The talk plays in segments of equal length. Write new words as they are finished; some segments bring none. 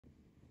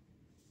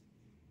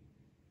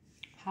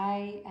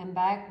Hi, I'm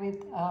back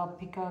with a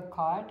picker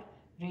card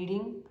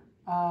reading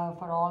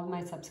for all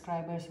my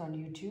subscribers on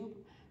YouTube.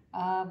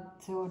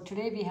 So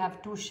today we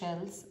have two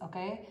shells,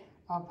 okay?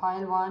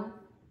 Pile 1,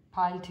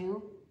 pile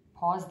 2.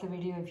 Pause the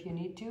video if you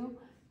need to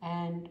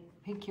and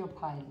pick your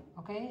pile,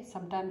 okay?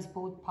 Sometimes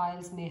both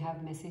piles may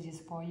have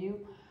messages for you.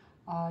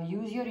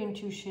 Use your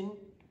intuition.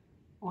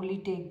 Only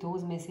take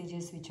those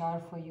messages which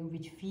are for you,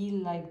 which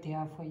feel like they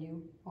are for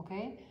you,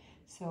 okay?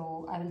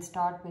 So I will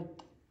start with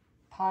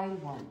pile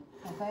 1,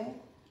 okay?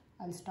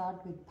 I'll start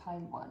with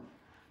pile 1.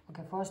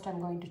 Okay, first I'm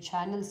going to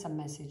channel some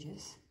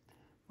messages.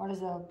 What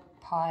is a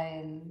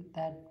pile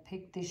that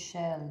picked this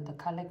shell, the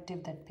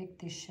collective that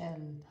picked this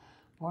shell?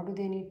 What do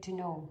they need to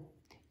know?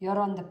 You're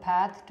on the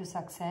path to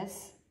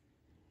success.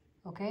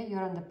 Okay,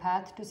 you're on the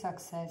path to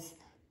success.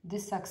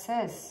 This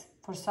success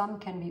for some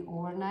can be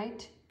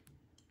overnight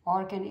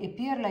or can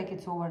appear like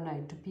it's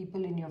overnight to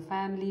people in your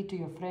family, to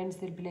your friends.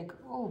 They'll be like,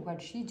 oh, but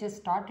she just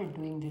started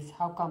doing this.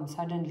 How come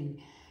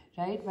suddenly,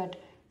 right?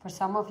 But for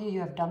some of you,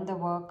 you have done the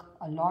work,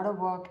 a lot of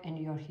work, and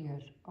you're here,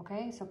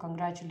 okay? So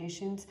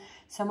congratulations.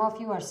 Some of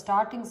you are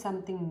starting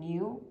something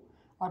new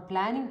or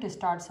planning to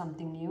start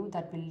something new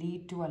that will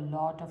lead to a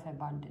lot of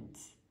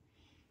abundance,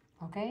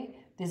 okay?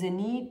 There's a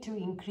need to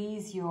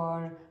increase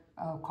your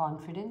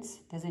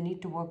confidence. There's a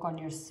need to work on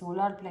your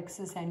solar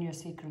plexus and your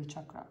sacral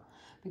chakra,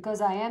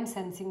 because I am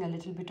sensing a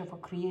little bit of a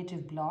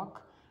creative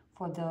block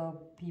for the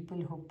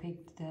people who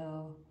picked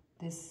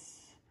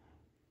this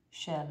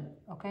shell,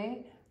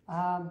 okay?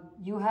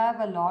 You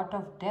have a lot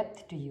of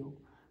depth to you.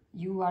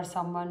 You are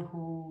someone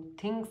who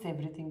thinks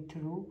everything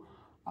through.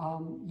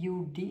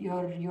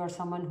 You're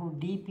someone who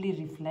deeply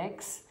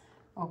reflects,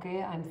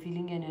 okay? I'm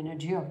feeling an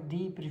energy of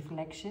deep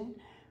reflection,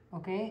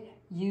 okay?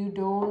 You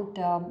don't,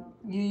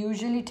 you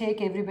usually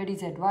take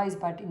everybody's advice,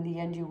 but in the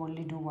end you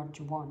only do what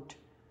you want.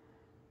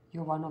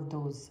 You're one of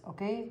those,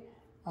 okay?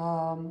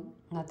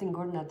 Nothing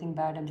good, nothing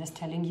bad. I'm just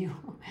telling you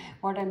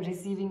what I'm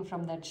receiving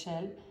from that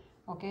shell,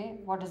 okay?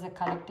 What is the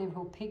collective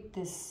who picked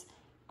this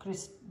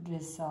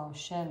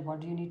shell? What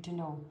do you need to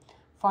know?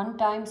 Fun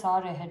times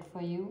are ahead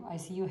for you. I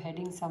see you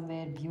heading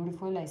somewhere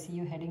beautiful. I see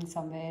you heading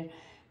somewhere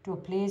to a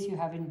place you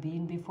haven't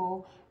been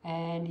before,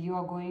 and you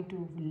are going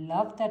to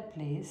love that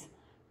place.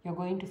 You're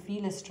going to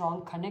feel a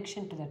strong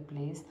connection to that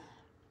place,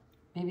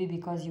 maybe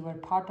because you were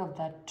part of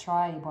that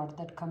tribe or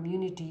that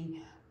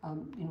community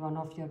in one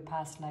of your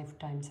past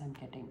lifetimes, I'm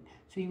getting.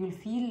 So you will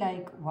feel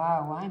like,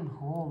 wow, I'm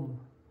home,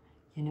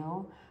 you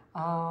know.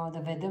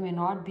 The weather may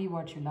not be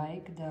what you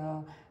like.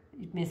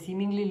 It may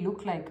seemingly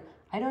look like,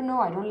 I don't know,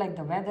 I don't like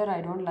the weather,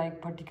 I don't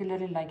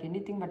particularly like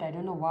anything, but I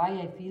don't know why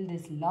I feel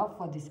this love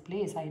for this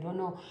place. I don't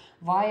know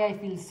why I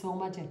feel so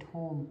much at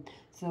home.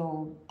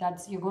 So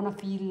you're gonna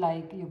feel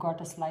like you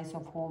got a slice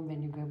of home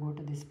when you go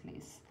to this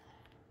place.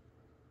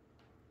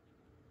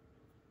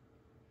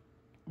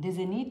 There's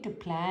a need to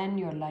plan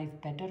your life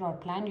better or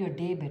plan your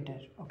day better,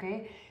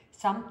 okay?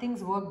 Some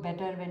things work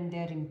better when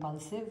they're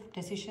impulsive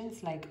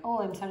decisions, like, oh,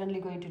 I'm suddenly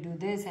going to do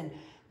this, and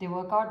they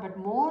work out. But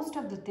most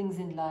of the things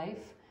in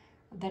life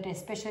that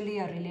especially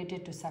are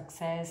related to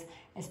success,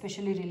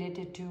 especially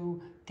related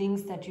to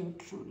things that you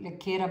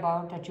care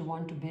about, that you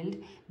want to build,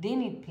 they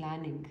need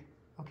planning,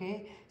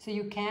 okay? So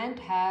you can't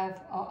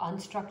have an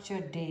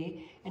unstructured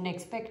day and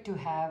expect to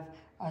have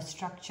a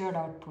structured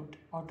output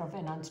out of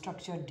an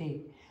unstructured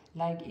day.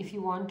 Like if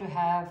you want to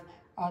have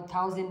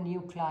 1,000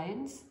 new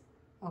clients,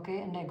 okay,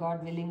 and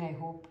God willing, I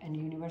hope, and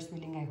universe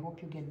willing, I hope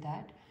you get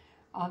that,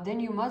 then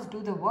you must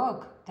do the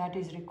work that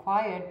is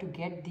required to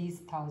get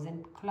these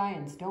 1,000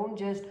 clients. Don't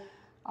just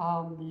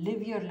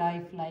live your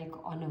life like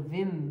on a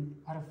whim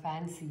or a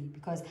fancy,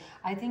 because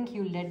I think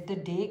you let the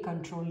day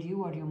control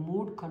you or your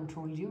mood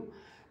control you,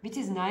 which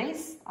is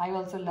nice. I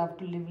also love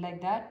to live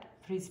like that,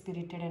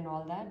 free-spirited and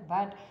all that,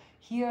 but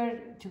here,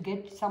 to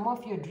get some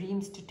of your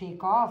dreams to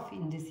take off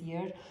in this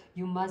year,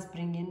 you must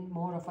bring in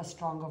more of a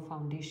stronger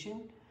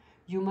foundation.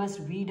 You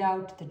must weed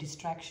out the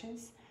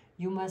distractions.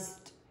 You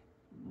must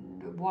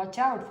watch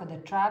out for the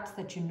traps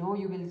that you know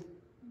you will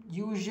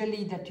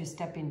usually that you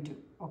step into,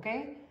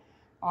 okay?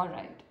 All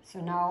right,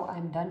 so now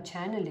I'm done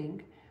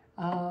channeling.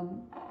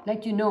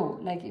 Like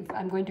if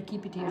I'm going to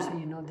keep it here so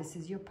you know this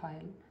is your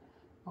pile.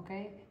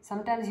 Okay,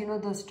 sometimes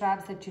those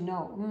traps that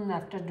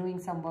after doing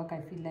some work I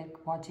feel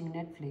like watching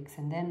Netflix,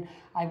 and then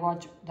I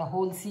watch the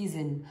whole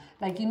season,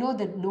 like the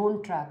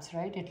known traps,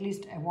 right? At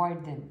least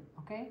avoid them,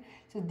 okay?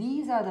 So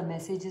these are the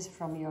messages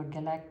from your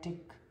galactic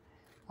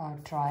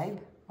tribe,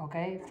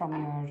 okay, from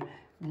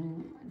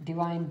your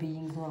divine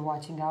beings who are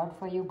watching out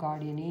for you,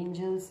 guardian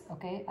angels,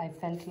 okay? I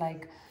felt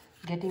like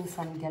getting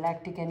some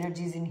galactic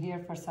energies in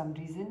here for some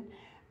reason,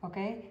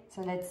 okay?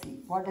 So let's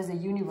see, what does the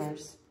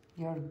universe,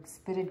 your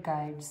spirit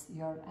guides,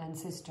 your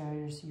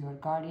ancestors, your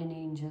guardian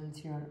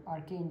angels, your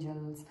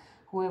archangels,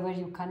 whoever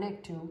you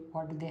connect to,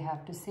 what do they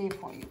have to say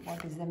for you?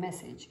 What is the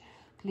message?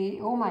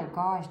 Oh my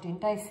gosh,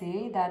 didn't I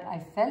say that I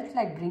felt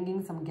like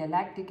bringing some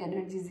galactic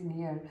energies in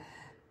here?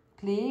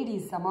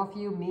 Pleiades, some of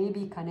you may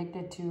be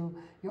connected to,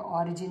 your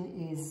origin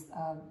is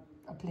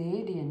a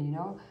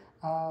Pleiadian,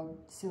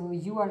 So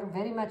you are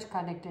very much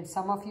connected.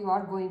 Some of you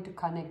are going to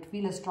connect,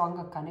 feel a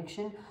stronger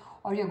connection,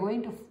 or you're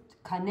going to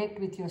connect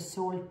with your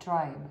soul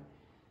tribe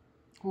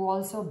who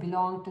also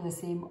belong to the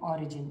same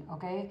origin,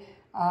 okay?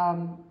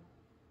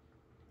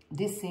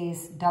 This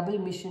says double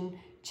mission,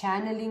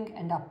 channeling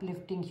and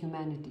uplifting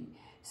humanity.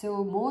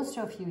 So most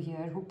of you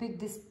here who pick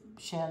this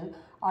shell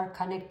are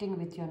connecting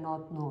with your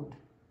North Node,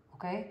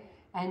 okay?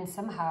 And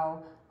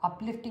somehow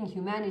uplifting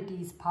humanity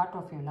is part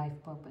of your life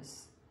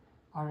purpose.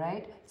 All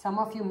right. Some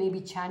of you may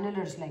be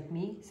channelers like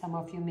me. Some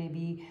of you may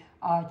be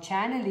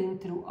channeling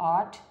through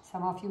art.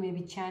 Some of you may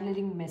be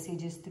channeling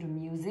messages through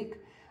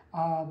music,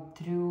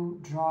 through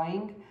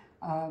drawing,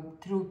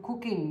 through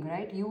cooking,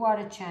 right? You are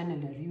a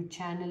channeler. You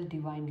channel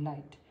divine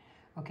light,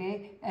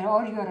 okay?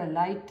 Or you are a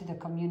light to the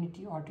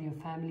community or to your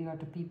family or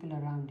to people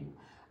around you.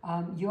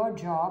 Your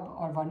job,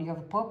 or one you have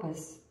a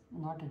purpose,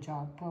 not a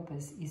job,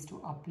 purpose, is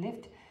to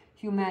uplift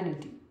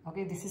humanity,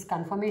 okay? This is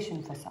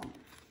confirmation for some.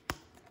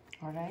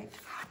 All right.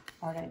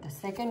 All right. The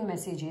second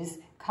message is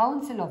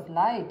Council of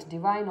Light,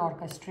 divine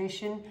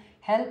orchestration,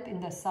 help in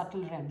the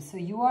subtle realms. So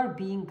you are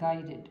being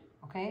guided.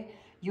 Okay.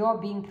 You are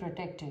being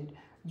protected.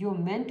 You're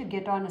meant to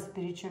get on a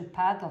spiritual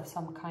path of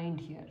some kind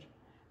here.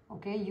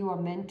 Okay. You are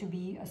meant to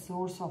be a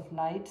source of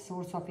light,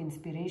 source of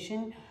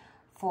inspiration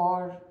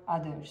for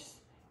others.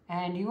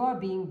 And you are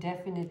being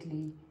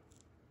definitely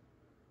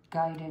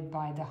guided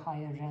by the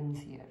higher realms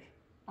here.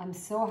 I'm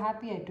so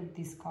happy I took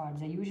these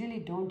cards. I usually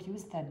don't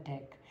use that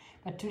deck.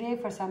 But today,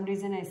 for some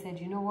reason, I said,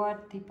 you know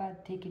what,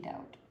 Deepa, take it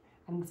out.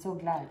 I'm so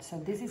glad. So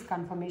this is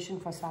confirmation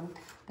for some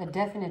that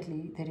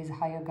definitely there is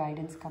higher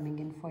guidance coming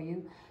in for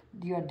you.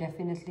 You are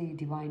definitely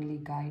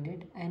divinely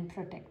guided and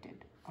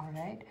protected. All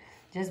right.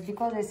 Just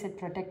because I said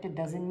protected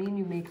doesn't mean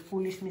you make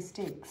foolish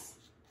mistakes.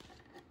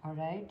 All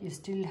right. You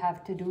still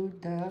have to do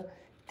the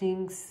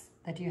things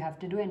that you have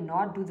to do and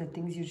not do the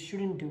things you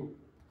shouldn't do.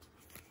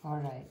 All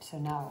right. So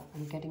now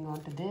I'm getting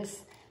on to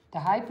this. The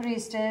High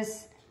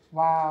Priestess.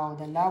 Wow.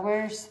 The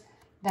Lovers.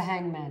 The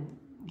Hangman.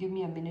 Give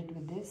me a minute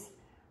with this.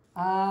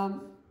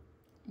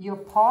 You're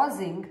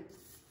pausing.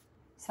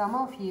 Some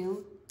of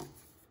you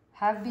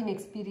have been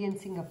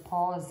experiencing a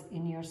pause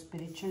in your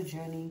spiritual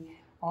journey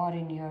or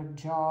in your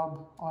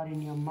job or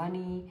in your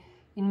money.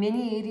 In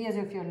many areas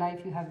of your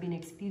life, you have been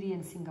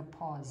experiencing a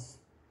pause.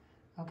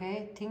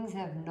 Okay? Things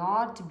have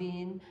not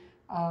been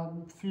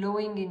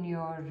flowing in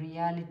your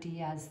reality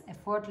as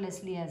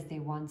effortlessly as they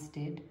once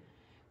did.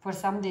 For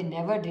some, they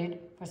never did.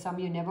 For some,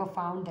 you never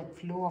found that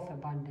flow of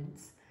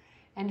abundance.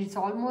 And it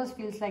almost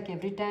feels like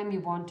every time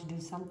you want to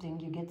do something,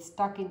 you get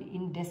stuck in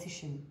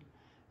indecision.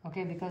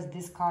 Okay, because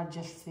this card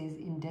just says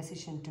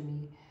indecision to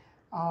me.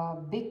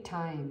 Big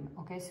time.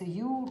 Okay, so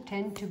you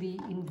tend to be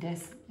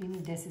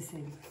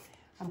indecisive.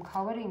 I'm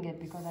covering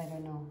it because I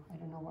don't know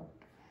what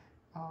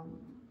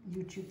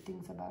YouTube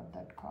thinks about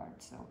that card.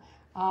 So,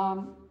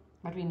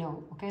 but we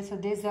know. Okay, so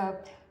there's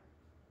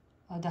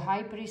the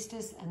High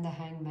Priestess and the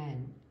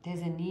Hangman.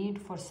 There's a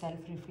need for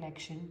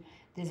self-reflection.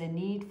 There's a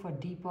need for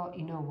deeper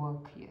inner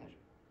work here.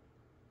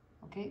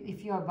 Okay,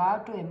 if you're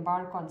about to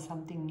embark on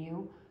something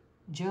new,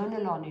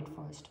 journal on it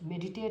first.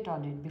 Meditate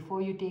on it.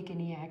 Before you take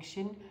any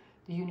action,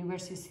 the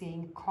universe is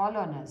saying, call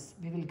on us.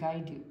 We will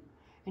guide you.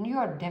 And you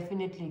are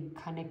definitely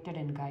connected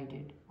and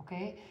guided.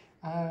 Okay,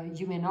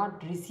 you may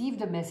not receive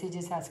the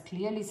messages as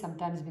clearly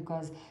sometimes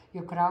because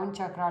your crown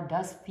chakra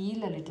does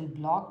feel a little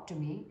blocked to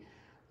me.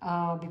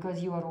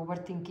 Because you are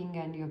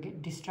overthinking and you're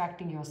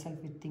distracting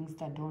yourself with things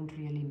that don't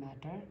really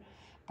matter.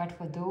 But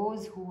for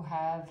those who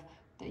have,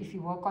 if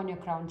you work on your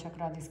crown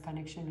chakra, this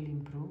connection will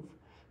improve.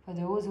 For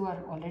those who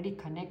are already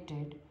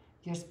connected,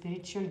 your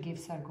spiritual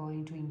gifts are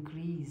going to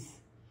increase.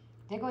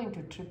 They're going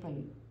to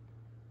triple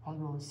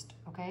almost,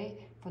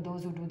 okay? For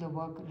those who do the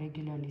work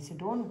regularly. So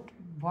don't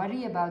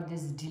worry about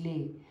this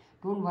delay.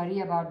 Don't worry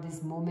about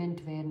this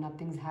moment where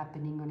nothing's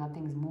happening or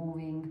nothing's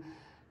moving.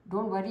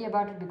 Don't worry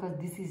about it because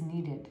this is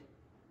needed.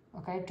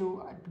 Okay,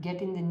 to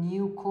get in the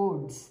new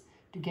codes,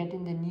 to get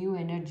in the new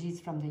energies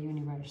from the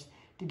universe,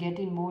 to get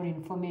in more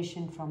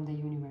information from the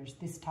universe.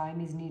 This time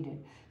is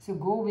needed. So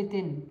go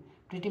within.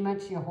 Pretty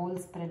much your whole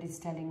spread is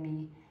telling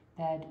me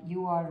that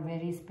you are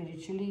very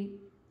spiritually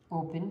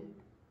open.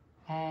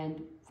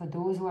 And for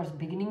those who are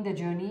beginning the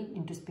journey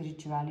into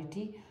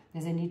spirituality,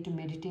 there's a need to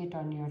meditate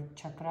on your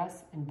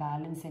chakras and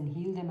balance and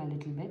heal them a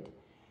little bit.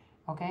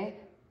 Okay,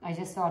 I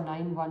just saw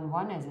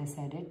 911 as I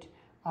said it.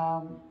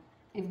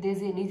 If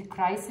there's any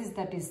crisis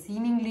that is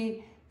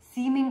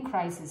seeming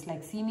crisis,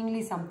 like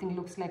seemingly something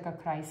looks like a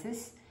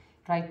crisis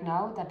right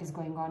now that is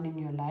going on in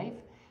your life,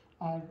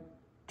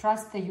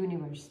 trust the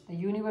universe. The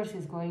universe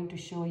is going to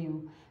show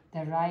you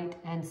the right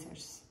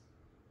answers.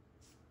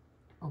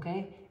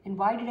 Okay? And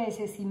why did I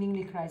say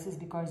seemingly crisis?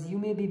 Because you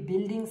may be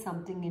building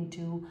something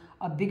into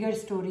a bigger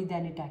story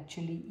than it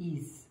actually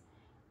is.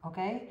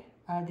 Okay?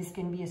 This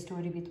can be a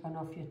story with one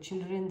of your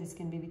children. This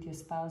can be with your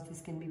spouse. This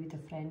can be with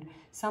a friend.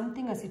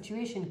 Something, a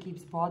situation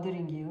keeps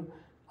bothering you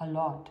a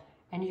lot.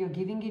 And you're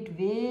giving it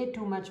way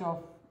too much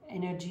of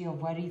energy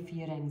of worry,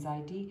 fear,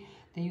 anxiety.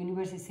 The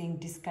universe is saying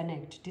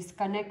disconnect.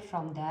 Disconnect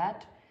from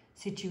that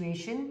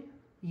situation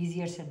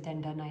Easier said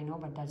than done, I know,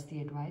 but that's the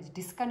advice.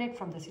 Disconnect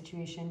from the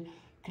situation.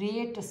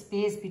 Create a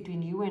space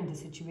between you and the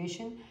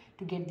situation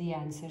to get the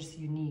answers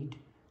you need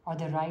or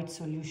the right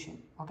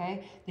solution,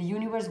 okay? The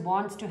universe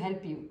wants to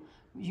help you.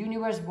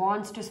 Universe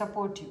wants to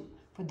support you.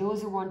 For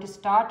those who want to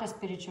start a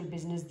spiritual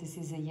business, this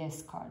is a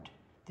yes card.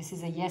 This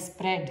is a yes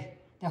spread.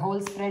 The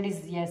whole spread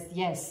is yes,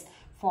 yes.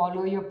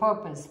 Follow your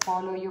purpose.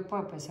 Follow your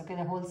purpose. Okay,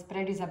 the whole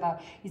spread is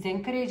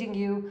encouraging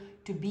you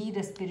to be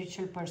the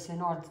spiritual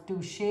person or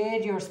to share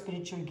your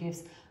spiritual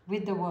gifts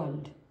with the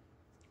world.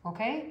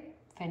 Okay,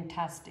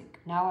 fantastic.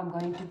 Now I'm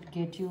going to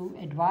get you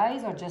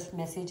advice or just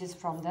messages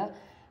from the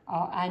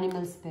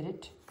animal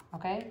spirit.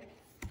 Okay,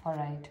 all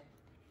right.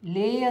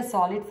 Lay a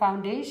solid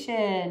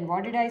foundation.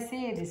 What did I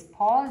say? This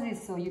pause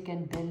is so you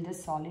can build a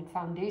solid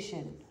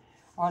foundation.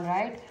 All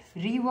right,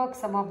 rework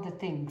some of the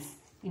things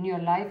in your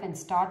life and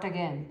start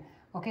again.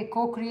 Okay,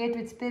 co-create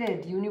with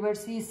spirit.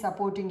 Universe is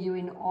supporting you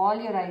in all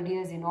your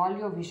ideas, in all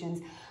your visions.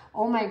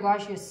 Oh my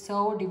gosh, you're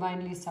so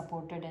divinely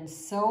supported and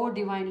so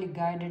divinely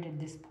guided at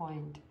this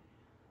point.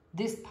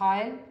 This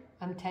pile,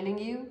 I'm telling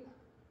you,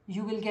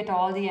 you will get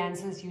all the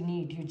answers you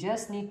need. You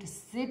just need to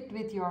sit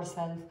with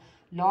yourself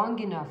long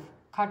enough.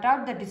 Cut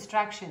out the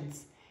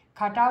distractions.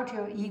 Cut out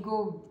your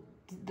ego,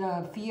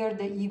 the fear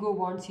the ego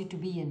wants you to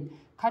be in.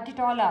 Cut it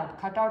all out.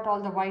 Cut out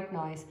all the white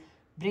noise.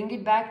 Bring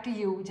it back to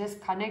you.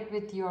 Just connect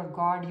with your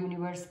God,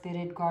 universe,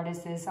 spirit,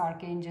 goddesses,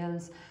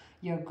 archangels,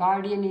 your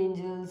guardian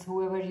angels,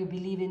 whoever you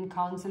believe in,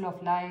 council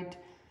of light.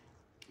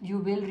 You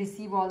will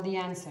receive all the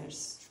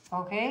answers.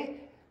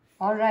 Okay?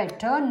 All right.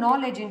 Turn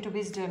knowledge into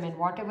wisdom, and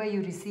whatever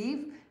you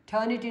receive,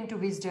 turn it into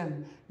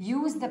wisdom.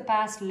 Use the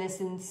past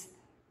lessons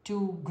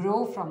to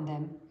grow from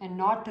them and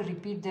not to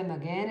repeat them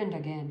again and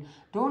again.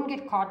 Don't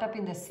get caught up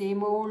in the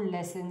same old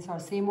lessons or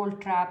same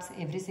old traps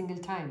every single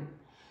time.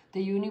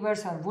 The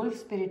universe or wolf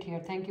spirit here,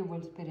 thank you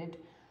wolf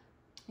spirit,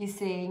 is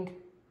saying,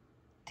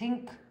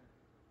 think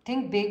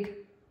big.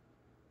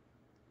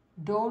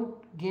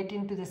 Don't get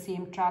into the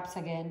same traps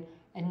again.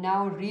 And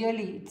now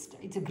really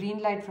it's a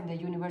green light from the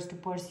universe to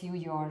pursue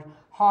your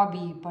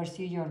hobby,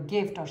 pursue your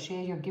gift or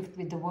share your gift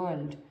with the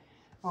world.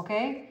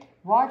 Okay?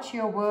 Watch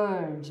your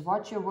words.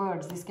 Watch your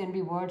words. This can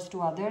be words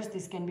to others.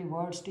 This can be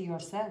words to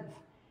yourself.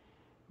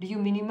 Do you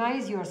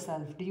minimize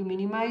yourself? Do you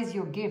minimize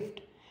your gift?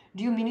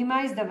 Do you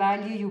minimize the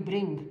value you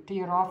bring to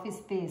your office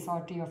space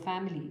or to your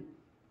family?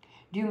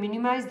 Do you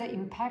minimize the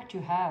impact you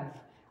have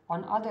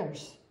on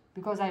others?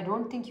 Because I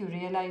don't think you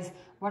realize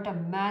what a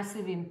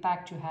massive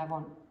impact you have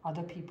on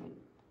other people.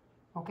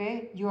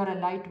 Okay? You are a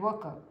light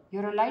worker.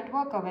 You're a light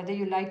worker whether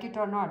you like it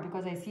or not,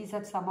 because I see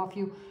that some of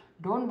you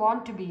don't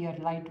want to be a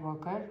light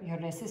worker. You're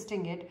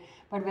resisting it.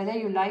 But whether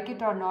you like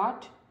it or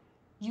not,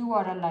 you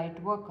are a light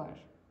worker.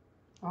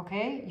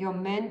 Okay? You're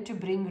meant to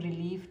bring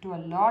relief to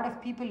a lot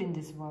of people in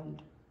this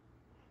world.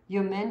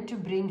 You're meant to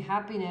bring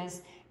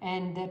happiness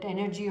and that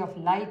energy of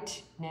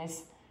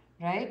lightness,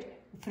 right?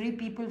 Free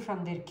people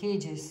from their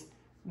cages,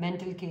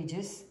 mental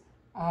cages,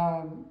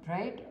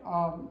 right?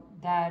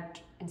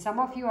 And some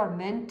of you are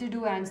meant to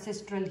do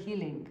ancestral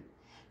healing.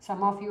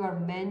 Some of you are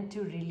meant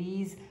to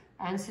release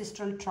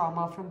ancestral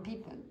trauma from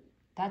people.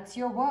 That's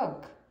your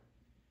work.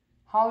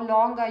 How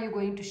long are you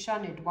going to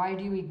shun it? Why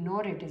do you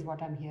ignore it is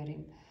what I'm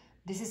hearing.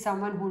 This is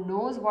someone who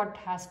knows what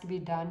has to be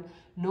done,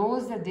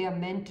 knows that they are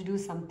meant to do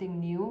something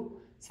new,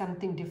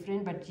 something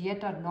different, but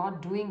yet are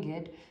not doing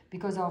it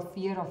because of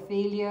fear of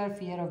failure,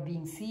 fear of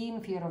being seen,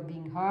 fear of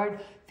being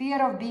heard,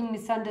 fear of being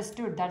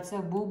misunderstood. That's a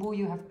boo-boo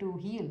you have to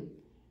heal.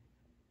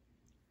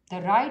 The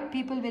right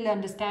people will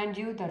understand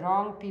you. The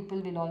wrong people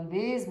will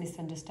always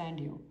misunderstand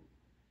you.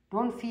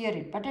 Don't fear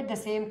it. But at the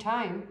same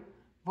time,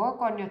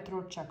 work on your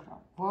throat chakra.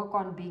 Work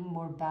on being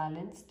more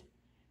balanced,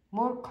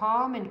 more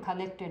calm and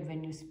collected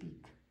when you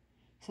speak,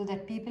 so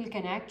that people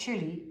can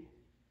actually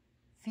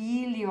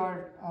feel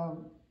your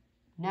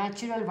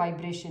natural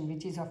vibration,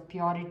 which is of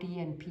purity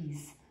and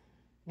peace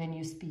when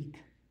you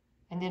speak.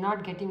 And they're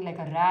not getting like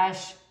a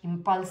rash,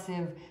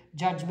 impulsive,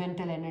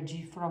 judgmental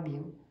energy from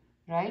you,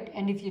 right?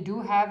 And if you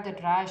do have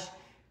that rash,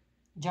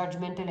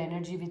 judgmental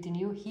energy within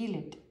you, heal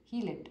it.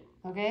 Heal it,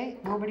 okay?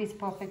 Nobody's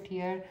perfect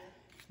here.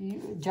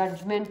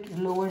 Judgment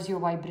lowers your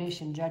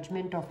vibration.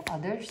 Judgment of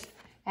others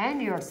and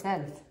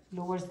yourself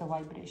lowers the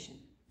vibration,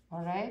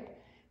 all right?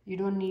 You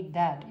don't need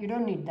that. You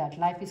don't need that.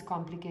 Life is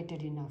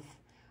complicated enough.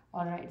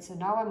 All right, so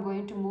now I'm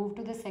going to move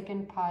to the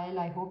second pile.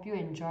 I hope you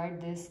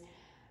enjoyed this.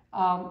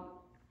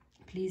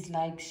 Please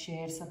like,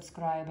 share,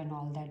 subscribe, and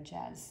all that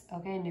jazz.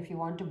 Okay, and if you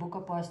want to book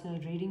a personal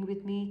reading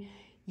with me,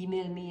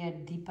 email me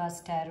at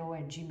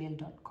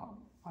deepastarot@gmail.com.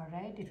 All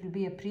right, it will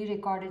be a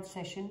pre-recorded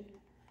session.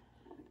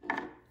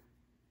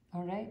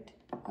 All right,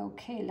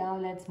 okay, now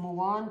let's move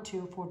on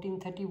to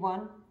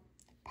 1431,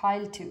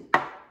 pile 2.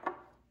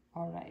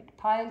 All right,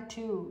 pile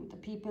 2, the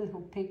people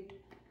who picked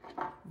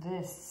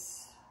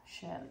this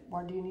shell.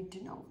 What do you need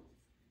to know?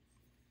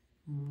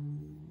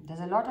 There's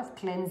a lot of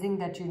cleansing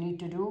that you need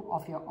to do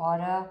of your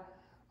aura,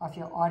 of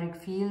your auric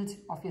field,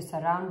 of your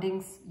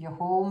surroundings, your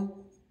home.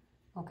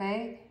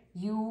 Okay?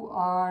 You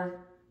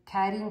are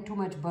carrying too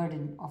much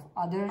burden of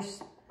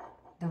others,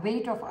 the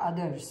weight of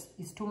others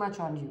is too much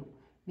on you.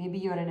 Maybe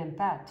you're an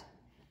empath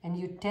and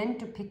you tend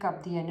to pick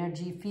up the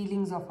energy,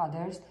 feelings of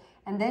others,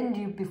 and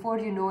then before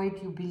you know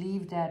it, you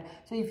believe that.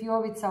 So if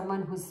you're with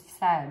someone who's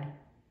sad,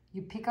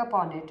 you pick up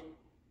on it,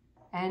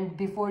 and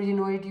before you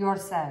know it, you're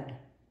sad.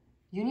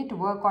 You need to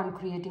work on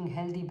creating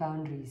healthy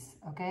boundaries,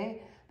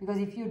 okay? Because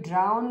if you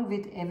drown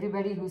with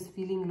everybody who's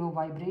feeling low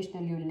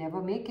vibrational, you'll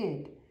never make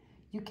it.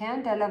 You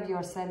can't allow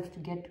yourself to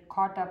get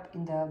caught up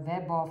in the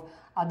web of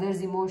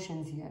others'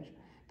 emotions here.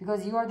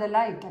 Because you are the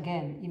light.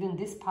 Again, even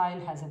this pile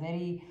has a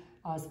very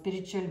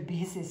spiritual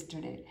basis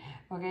today.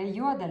 Okay,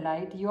 you are the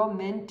light. You are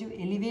meant to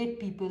elevate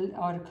people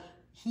or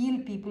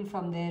heal people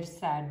from their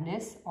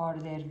sadness or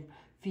their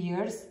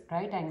fears,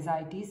 right,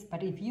 anxieties.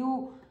 But if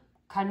you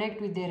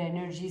connect with their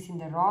energies in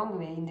the wrong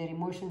way, in their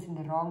emotions in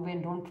the wrong way,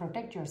 and don't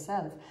protect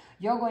yourself,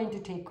 you're going to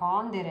take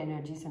on their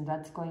energies, and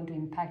that's going to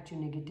impact you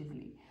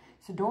negatively.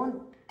 So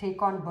don't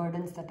take on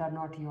burdens that are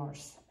not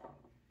yours.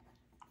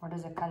 What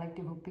is a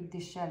collective who picked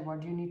this shell?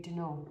 What do you need to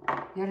know?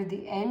 You're at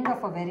the end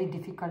of a very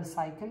difficult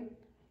cycle.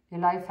 Your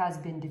life has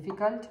been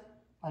difficult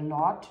a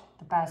lot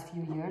the past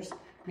few years.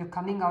 You're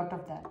coming out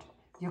of that.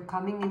 You're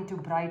coming into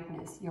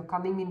brightness. You're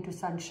coming into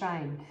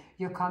sunshine.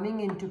 You're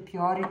coming into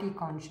purity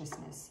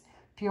consciousness.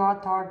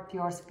 Pure thought,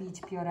 pure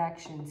speech, pure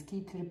actions.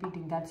 Keep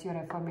repeating. That's your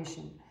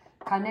affirmation.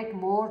 Connect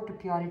more to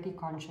purity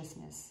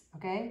consciousness.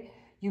 Okay?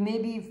 You may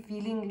be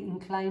feeling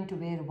inclined to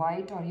wear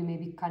white, or you may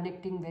be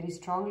connecting very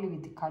strongly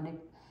with the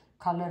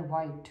color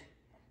white,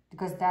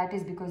 because that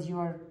is because you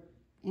are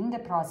in the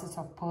process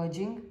of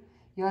purging,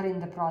 you are in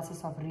the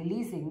process of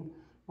releasing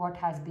what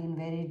has been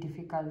very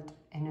difficult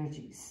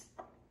energies.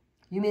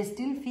 You may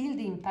still feel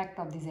the impact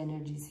of these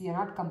energies. You're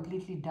not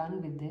completely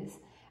done with this,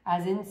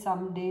 as in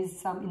some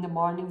days, in the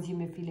mornings you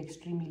may feel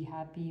extremely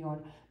happy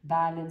or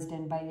balanced,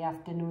 and by the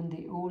afternoon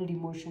the old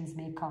emotions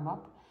may come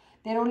up.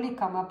 They're only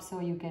coming up so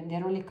you can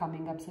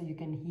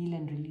heal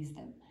and release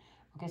them.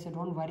 Okay, so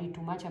don't worry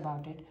too much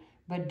about it.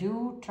 But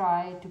do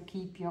try to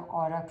keep your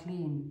aura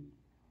clean.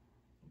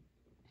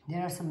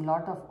 There are some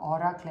lot of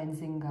aura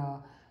cleansing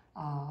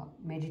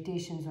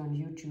meditations on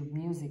YouTube,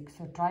 music.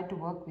 So try to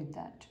work with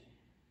that.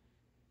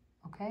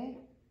 Okay?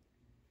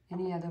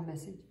 Any other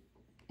message?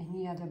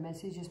 Any other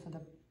messages for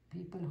the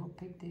people who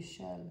picked this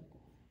shell?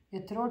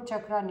 Your throat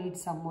chakra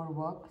needs some more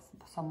work,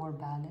 some more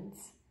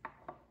balance.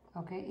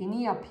 Okay?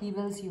 Any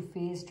upheavals you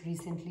faced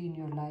recently in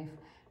your life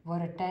were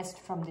a test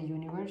from the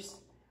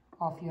universe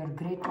of your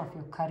grit, of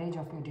your courage,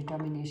 of your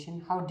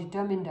determination. How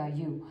determined are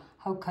you?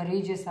 How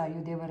courageous are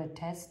you? They were a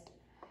test.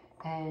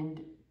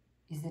 And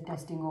is the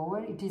testing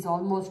over? It is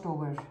almost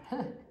over.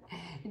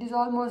 It is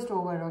almost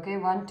over, okay?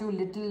 1, 2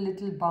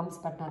 little bumps,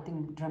 but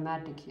nothing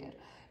dramatic here.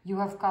 You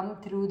have come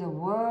through the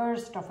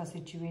worst of a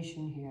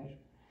situation here.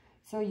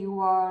 So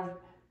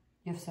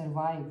you've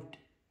survived,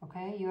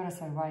 okay? You're a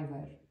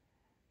survivor.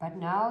 But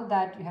now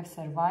that you have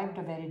survived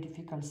a very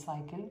difficult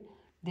cycle,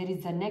 there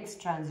is the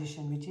next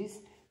transition, which is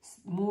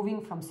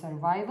moving from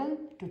survival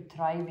to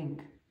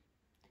thriving.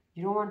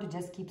 You don't want to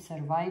just keep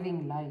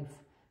surviving life.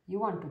 You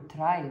want to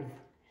thrive.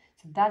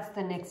 So that's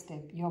the next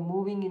step. You're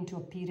moving into a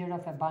period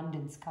of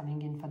abundance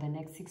coming in for the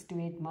next 6 to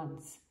 8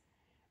 months.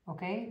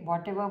 Okay?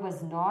 Whatever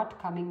was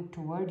not coming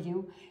toward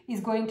you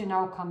is going to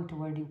now come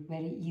toward you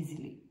very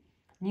easily.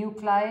 New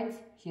clients,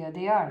 here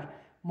they are.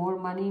 More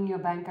money in your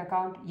bank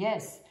account?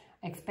 Yes.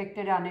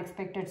 Expected,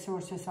 unexpected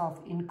sources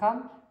of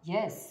income?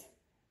 Yes.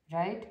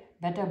 Right?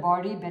 Better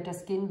body, better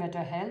skin,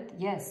 better health?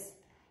 Yes.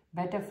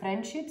 Better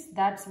friendships?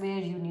 That's where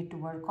you need to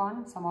work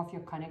on. Some of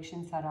your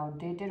connections are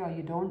outdated, or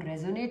you don't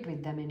resonate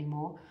with them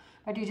anymore,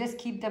 but you just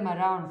keep them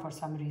around for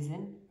some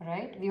reason,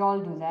 right? We all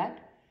do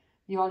that.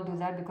 We all do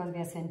that because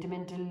we are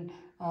sentimental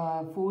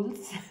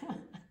fools.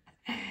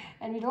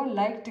 And we don't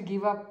like to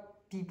give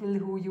up people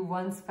who you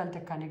once felt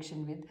a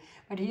connection with.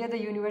 But here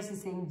the universe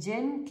is saying,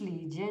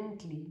 gently,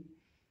 gently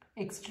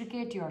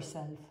extricate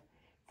yourself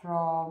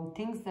from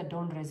things that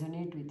don't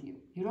resonate with you.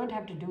 You don't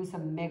have to do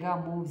some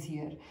mega moves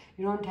here.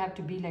 You don't have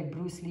to be like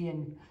Bruce Lee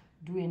and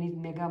do any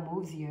mega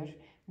moves here.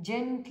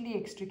 Gently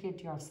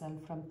extricate yourself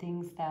from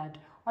things that,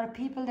 or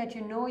people that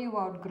you know you've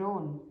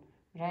outgrown,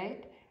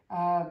 right?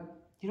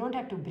 You don't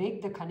have to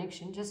break the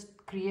connection, just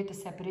create a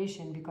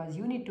separation, because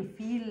you need to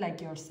feel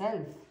like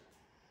yourself.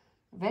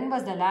 When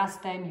was the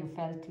last time you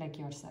felt like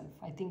yourself?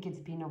 I think it's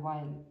been a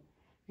while.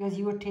 Because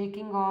you are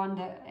taking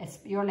on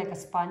you're like a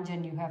sponge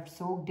and you have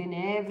soaked in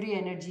every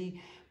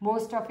energy.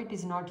 Most of it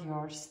is not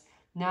yours.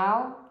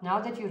 Now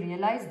that you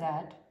realize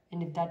that,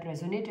 and if that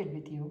resonated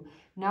with you,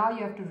 now you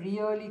have to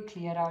really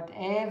clear out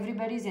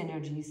everybody's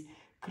energies,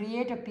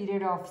 create a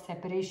period of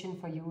separation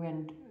for you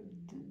and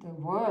the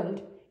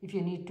world, if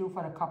you need to,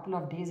 for a couple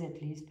of days at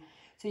least,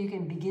 so you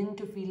can begin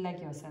to feel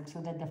like yourself,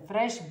 so that the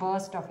fresh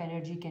burst of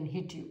energy can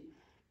hit you.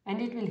 And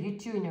it will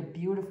hit you in a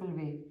beautiful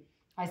way.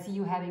 I see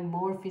you having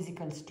more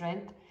physical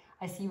strength.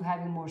 I see you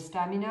having more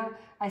stamina.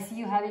 I see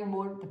you having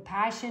more the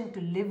passion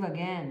to live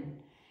again.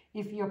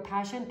 If your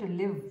passion to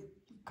live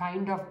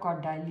kind of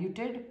got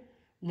diluted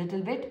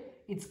little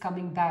bit, it's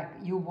coming back.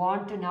 You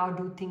want to now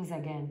do things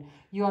again.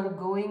 You are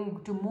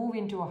going to move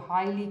into a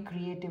highly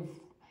creative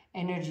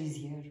energies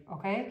here,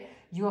 okay?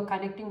 You are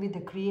connecting with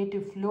the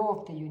creative flow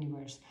of the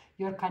universe.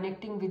 You are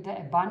connecting with the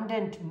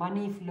abundant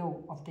money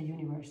flow of the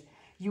universe.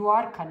 You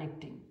are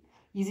connecting.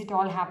 Is it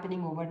all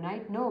happening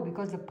overnight? No,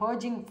 because the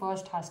purging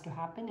first has to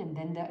happen, and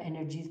then the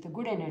energies, the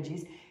good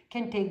energies,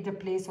 can take the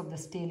place of the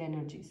stale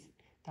energies.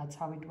 That's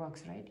how it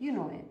works, right? You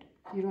know it.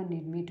 You don't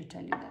need me to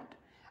tell you that.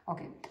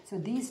 Okay, so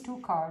these two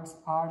cards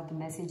are the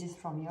messages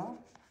from your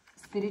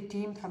spirit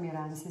team, from your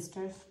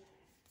ancestors,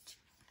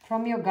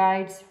 from your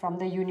guides, from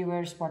the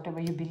universe, whatever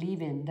you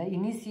believe in. The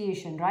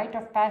initiation, rite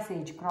of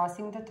passage,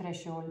 crossing the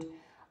threshold,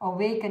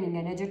 awakening,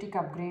 energetic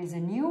upgrades, a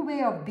new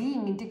way of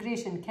being,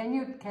 integration. Can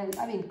you tell?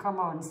 I mean, come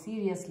on,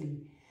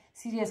 seriously.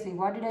 Seriously,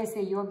 what did I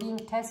say? You're being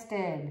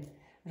tested.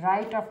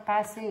 Rite of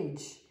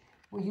passage.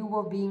 You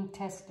were being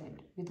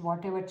tested with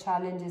whatever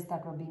challenges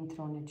that were being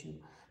thrown at you.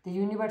 The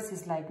universe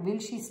is like, will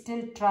she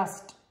still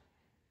trust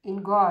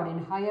in God,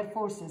 in higher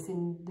forces,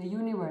 in the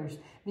universe?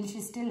 Will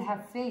she still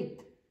have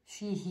faith?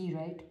 She, he,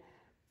 right?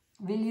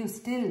 Will you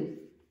still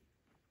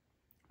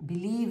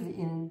believe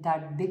in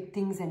that big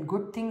things and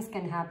good things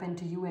can happen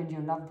to you and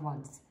your loved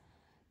ones?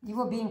 You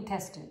were being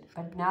tested,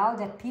 but now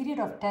that period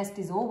of test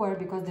is over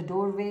because the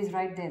doorway is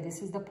right there.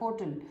 This is the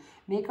portal.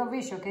 Make a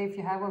wish, okay? If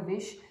you have a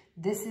wish,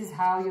 this is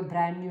how your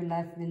brand new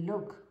life will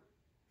look.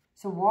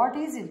 So what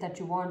is it that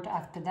you want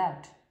after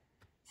that?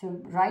 So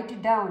write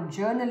it down,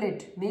 journal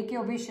it, make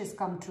your wishes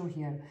come true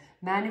here.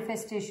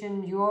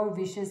 Manifestation, your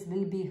wishes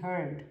will be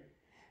heard.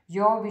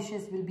 Your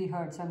wishes will be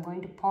heard. So I'm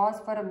going to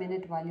pause for a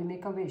minute while you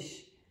make a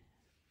wish.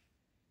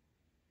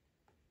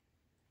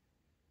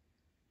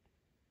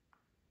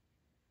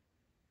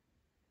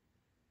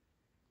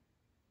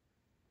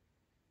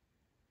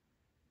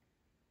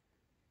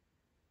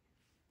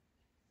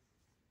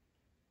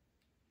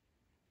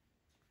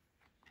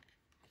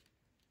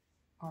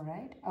 All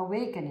right,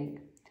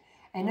 awakening.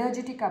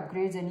 Energetic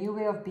upgrades, a new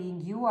way of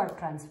being. You are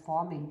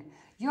transforming.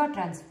 You are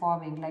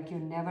transforming like you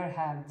never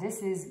have.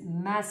 This is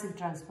massive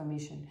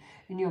transformation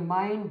in your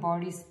mind,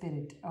 body,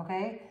 spirit,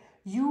 okay?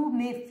 You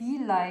may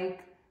feel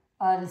like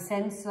a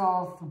sense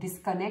of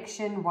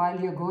disconnection while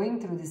you're going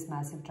through this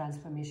massive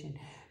transformation.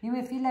 You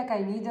may feel like I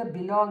neither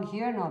belong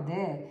here nor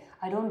there.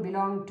 I don't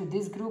belong to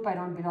this group. I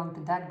don't belong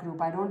to that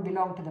group. I don't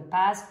belong to the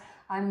past.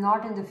 I'm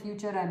not in the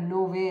future. I'm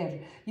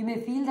nowhere. You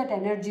may feel that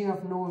energy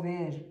of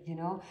nowhere, you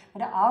know.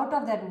 But out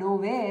of that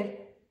nowhere,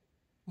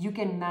 you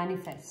can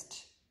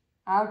manifest.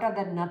 Out of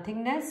that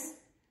nothingness,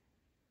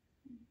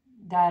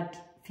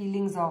 that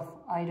feelings of,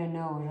 I don't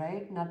know,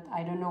 right?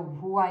 I don't know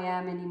who I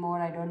am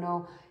anymore. I don't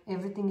know.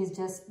 Everything is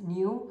just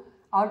new.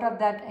 Out of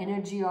that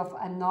energy of,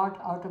 I'm not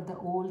out of the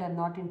old. I'm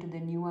not into the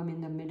new. I'm in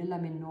the middle.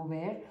 I'm in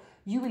nowhere.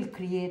 You will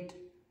create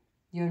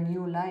your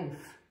new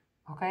life.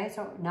 Okay,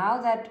 so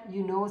now that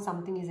you know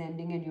something is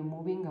ending and you're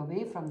moving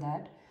away from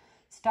that,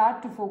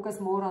 start to focus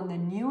more on the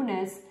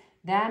newness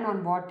than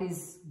on what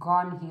is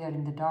gone here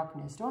in the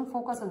darkness. Don't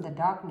focus on the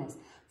darkness.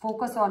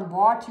 Focus on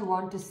what you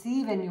want to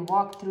see when you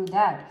walk through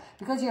that.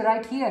 Because you're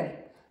right here.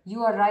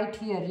 You are right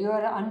here. You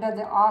are under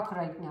the arc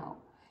right now.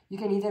 You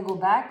can either go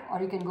back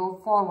or you can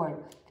go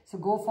forward. So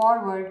go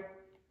forward,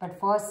 but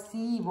first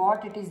see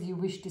what it is you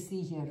wish to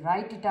see here.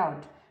 Write it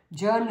out.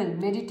 Journal,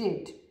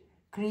 meditate.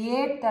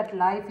 Create that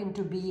life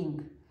into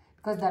being,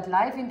 because that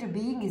life into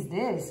being is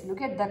this.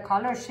 Look at the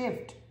color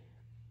shift.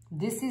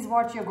 This is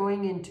what you're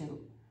going into,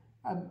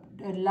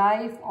 a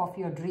life of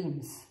your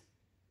dreams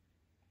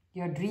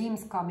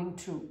coming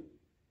true.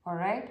 All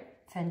right,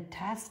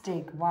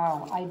 fantastic.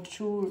 Wow, I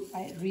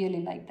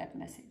really like that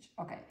message.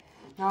 Okay,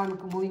 now I'm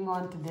moving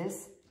on to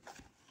this.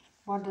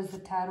 What does the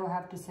tarot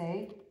have to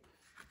say?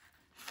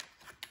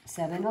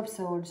 Seven of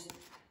Swords,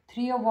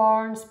 Three of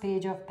Wands,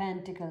 Page of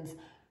Pentacles.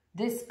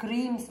 This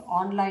screams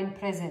online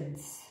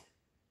presence.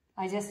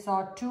 I just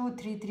saw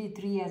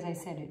 2333 as I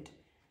said it.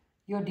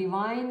 You're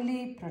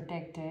divinely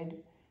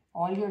protected.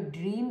 All your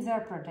dreams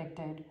are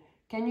protected.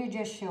 Can you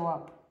just show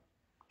up?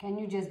 Can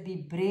you just be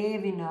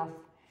brave enough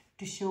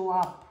to show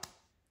up?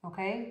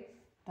 Okay?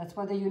 That's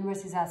what the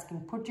universe is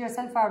asking. Put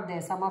yourself out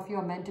there. Some of you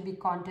are meant to be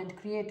content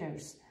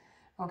creators.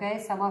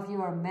 Okay? Some of you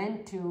are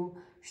meant to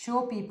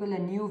show people a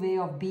new way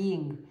of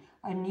being,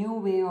 a new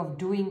way of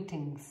doing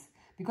things.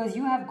 Because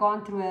you have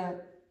gone through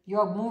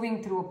you're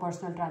moving through a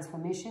personal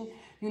transformation.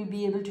 You'll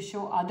be able to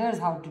show others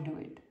how to do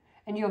it.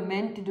 And you're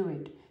meant to do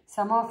it.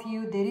 Some of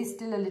you, there is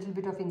still a little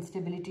bit of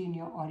instability in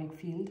your auric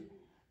field.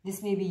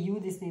 This may be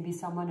you, this may be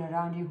someone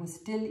around you who's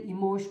still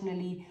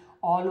emotionally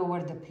all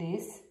over the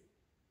place.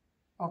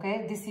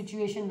 Okay, this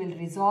situation will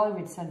resolve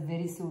itself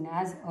very soon,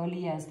 as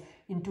early as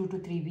in 2 to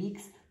 3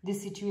 weeks.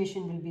 This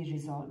situation will be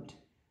resolved.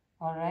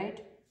 All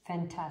right,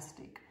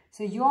 fantastic.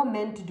 So you're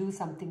meant to do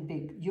something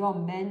big. You're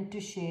meant to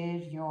share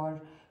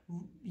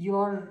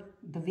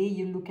the way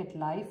you look at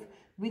life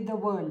with the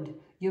world.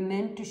 You're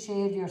meant to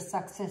share your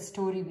success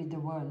story with the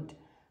world.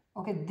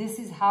 Okay, this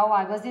is how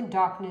I was in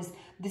darkness.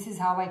 This is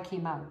how I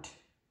came out.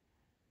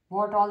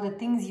 What all the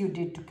things you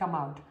did to come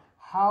out.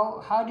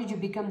 How did you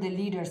become the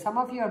leader? Some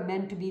of you are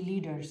meant to be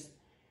leaders.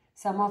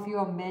 Some of you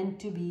are meant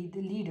to be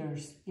the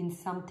leaders in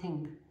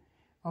something.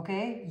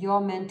 Okay,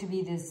 you're meant to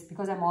be this,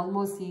 because I'm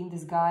almost seeing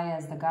this guy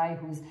as the guy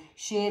who's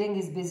sharing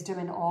his wisdom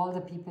and all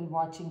the people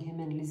watching him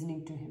and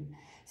listening to him.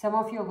 Some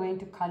of you are going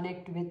to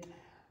connect with $1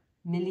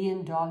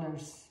 million.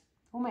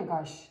 Oh my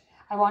gosh.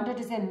 I wanted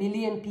to say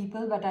million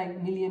people, but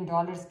 $1 million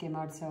came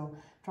out. So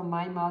from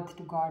my mouth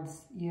to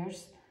God's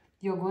ears,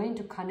 you're going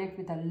to connect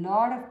with a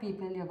lot of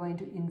people. You're going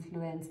to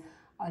influence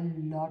a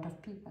lot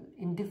of people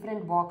in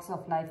different walks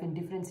of life, in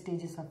different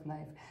stages of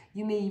life.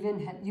 You may even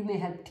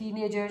help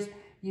teenagers.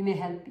 You may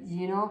help,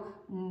 you know,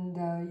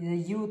 the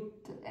youth,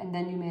 and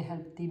then you may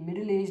help the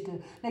middle-aged.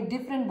 Like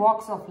different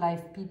walks of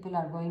life, people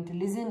are going to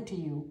listen to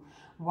you.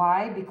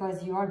 Why?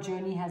 Because your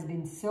journey has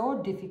been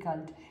so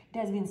difficult. It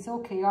has been so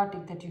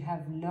chaotic that you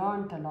have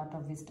learned a lot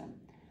of wisdom.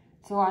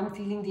 So I'm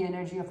feeling the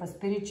energy of a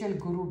spiritual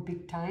guru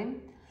big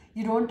time.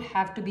 You don't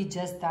have to be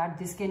just that.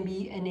 This can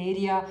be an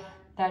area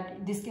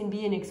this can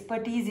be an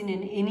expertise in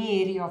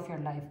any area of your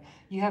life.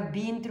 You have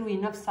been through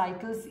enough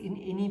cycles in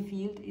any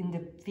field, in the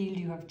field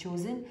you have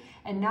chosen,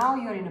 and now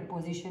you're in a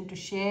position to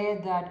share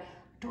that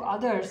to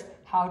others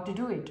how to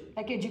do it,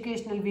 like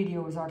educational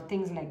videos or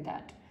things like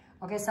that.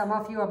 Okay, some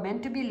of you are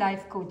meant to be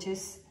life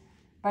coaches,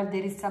 but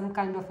there is some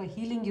kind of a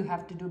healing you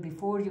have to do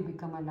before you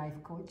become a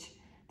life coach.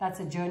 That's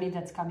a journey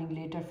that's coming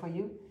later for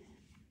you.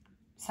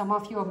 Some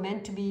of you are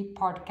meant to be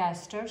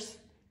podcasters.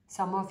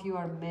 Some of you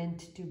are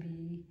meant to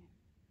be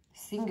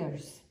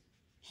singers,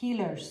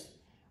 healers,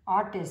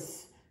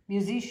 artists,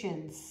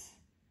 musicians,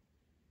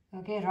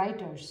 okay,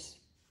 writers.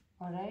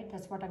 All right,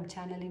 that's what I'm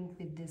channeling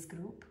with this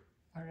group.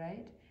 All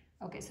right.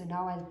 Okay, so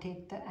now I'll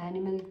take the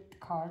animal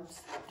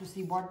cards to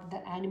see what the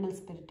animal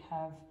spirit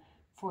have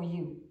for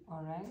you.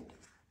 All right.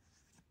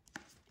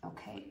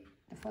 Okay,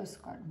 the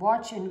first card,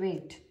 watch and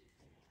wait.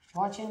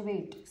 Watch and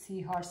wait,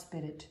 seahorse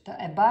spirit.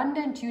 The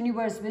abundant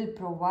universe will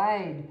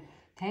provide.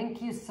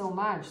 Thank you so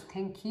much.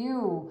 Thank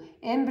you.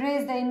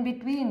 Embrace the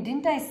in-between.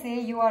 Didn't I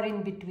say you are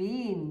in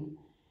between?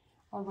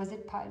 Or was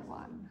it pile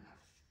 1?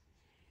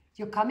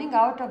 You're coming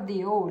out of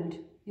the old.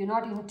 You're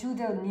not into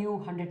the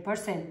new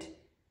 100%.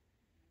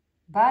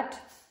 But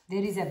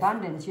there is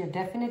abundance. You're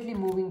definitely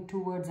moving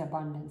towards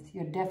abundance.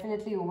 You're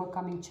definitely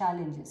overcoming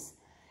challenges.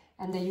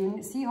 And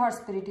the seahorse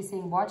spirit is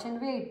saying, watch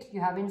and wait.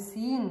 You haven't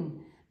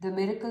seen the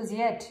miracles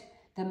yet.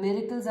 The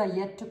miracles are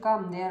yet to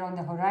come. They are on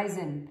the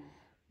horizon.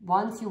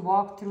 Once you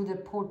walk through the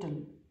portal,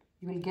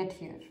 you will get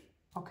here.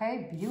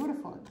 Okay,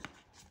 beautiful.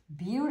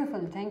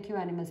 Beautiful. Thank you,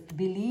 animals.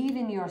 Believe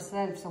in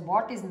yourself. So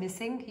what is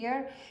missing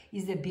here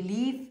is the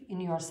belief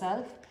in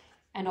yourself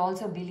and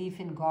also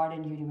belief in God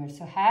and universe.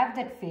 So have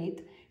that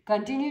faith.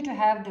 Continue to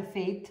have the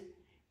faith.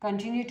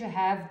 Continue to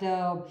have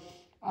the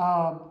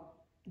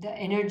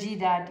energy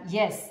that,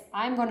 yes,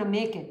 I'm going to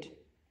make it.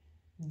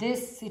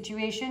 This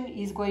situation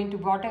is going to,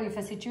 whatever, if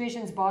a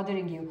situation is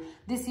bothering you,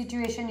 this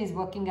situation is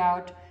working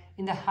out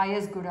in the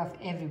highest good of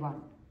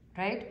everyone,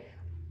 right?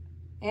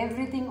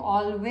 Everything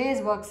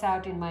always works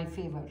out in my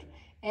favor.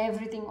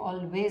 Everything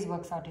always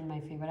works out in my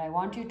favor. I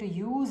want you to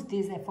use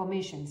these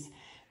affirmations.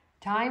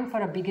 Time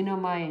for a beginner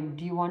mind.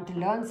 Do you want to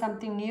learn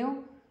something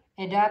new?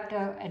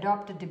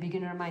 Adopt the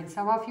beginner mind.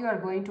 Some of you are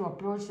going to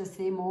approach the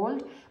same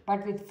old,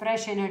 but with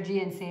fresh energy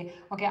and say,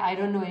 okay, I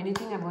don't know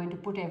anything. I'm going to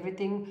put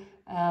everything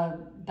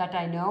that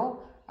I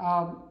know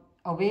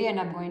away, and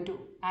I'm going to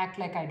act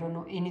like I don't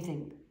know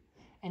anything.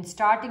 And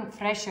starting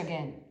fresh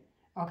again,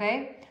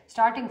 okay?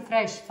 Starting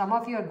fresh. Some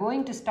of you are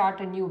going to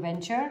start a new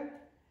venture.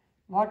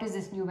 What is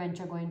this new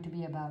venture going to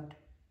be about?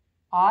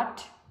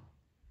 Art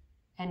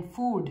and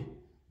food.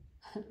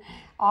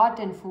 Art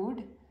and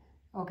food.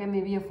 Okay,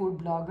 maybe a food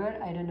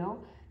blogger, I don't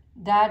know.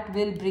 That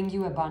will bring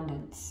you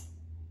abundance.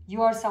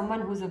 You are someone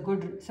who's a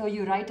good, so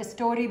you write a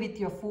story with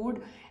your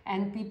food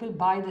and people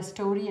buy the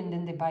story and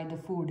then they buy the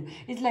food.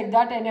 It's like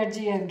that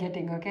energy I'm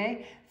getting,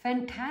 okay?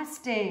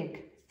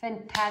 Fantastic.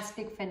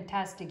 Fantastic,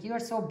 fantastic. You are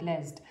so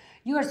blessed.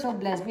 You are so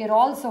blessed. We are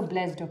all so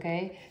blessed,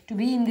 okay, to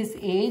be in this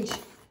age,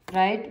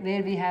 right,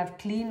 where we have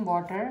clean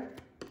water,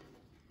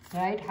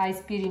 right,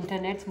 high-speed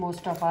internets,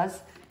 most of us,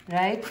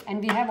 right,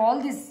 and we have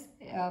all these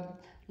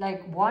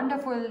like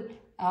wonderful,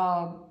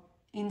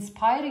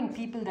 inspiring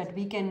people that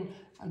we can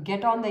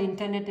get on the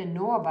internet and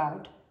know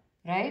about,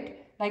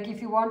 right? Like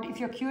if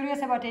you're curious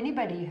about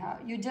anybody,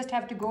 you just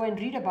have to go and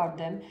read about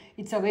them.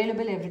 It's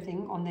available,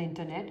 everything on the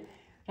internet.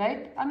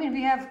 Right? I mean,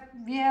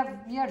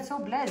 we are so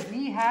blessed.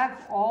 We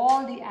have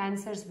all the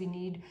answers we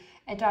need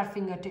at our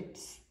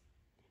fingertips.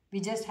 We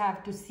just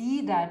have to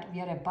see that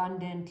we are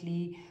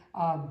abundantly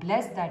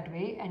blessed that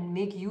way and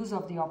make use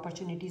of the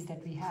opportunities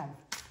that we have.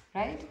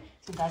 Right?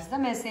 So that's the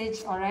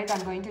message. All right,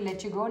 I'm going to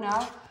let you go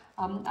now.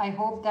 I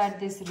hope that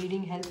this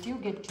reading helped you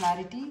get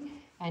clarity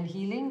and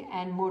healing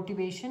and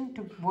motivation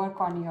to work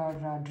on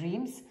your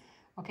dreams.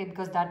 Okay,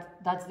 because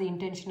that's the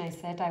intention I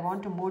set. I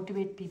want to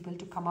motivate people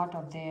to come out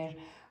of their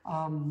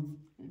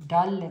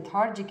dull,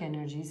 lethargic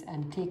energies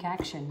and take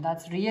action.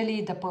 That's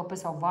really the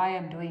purpose of why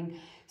I'm doing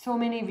so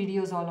many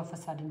videos all of a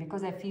sudden,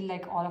 because I feel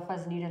like all of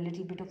us need a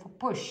little bit of a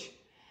push.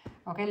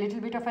 Okay, a little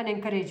bit of an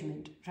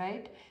encouragement,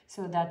 right?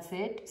 So that's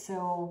it.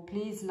 So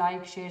please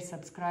like, share,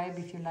 subscribe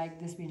if you like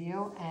this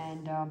video,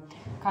 and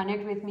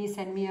connect with me.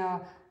 Send me a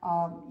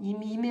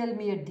email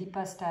me at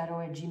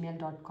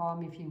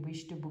deepastarot@gmail.com if you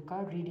wish to book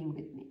a reading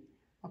with me.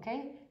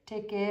 Okay,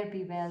 take care,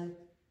 be well.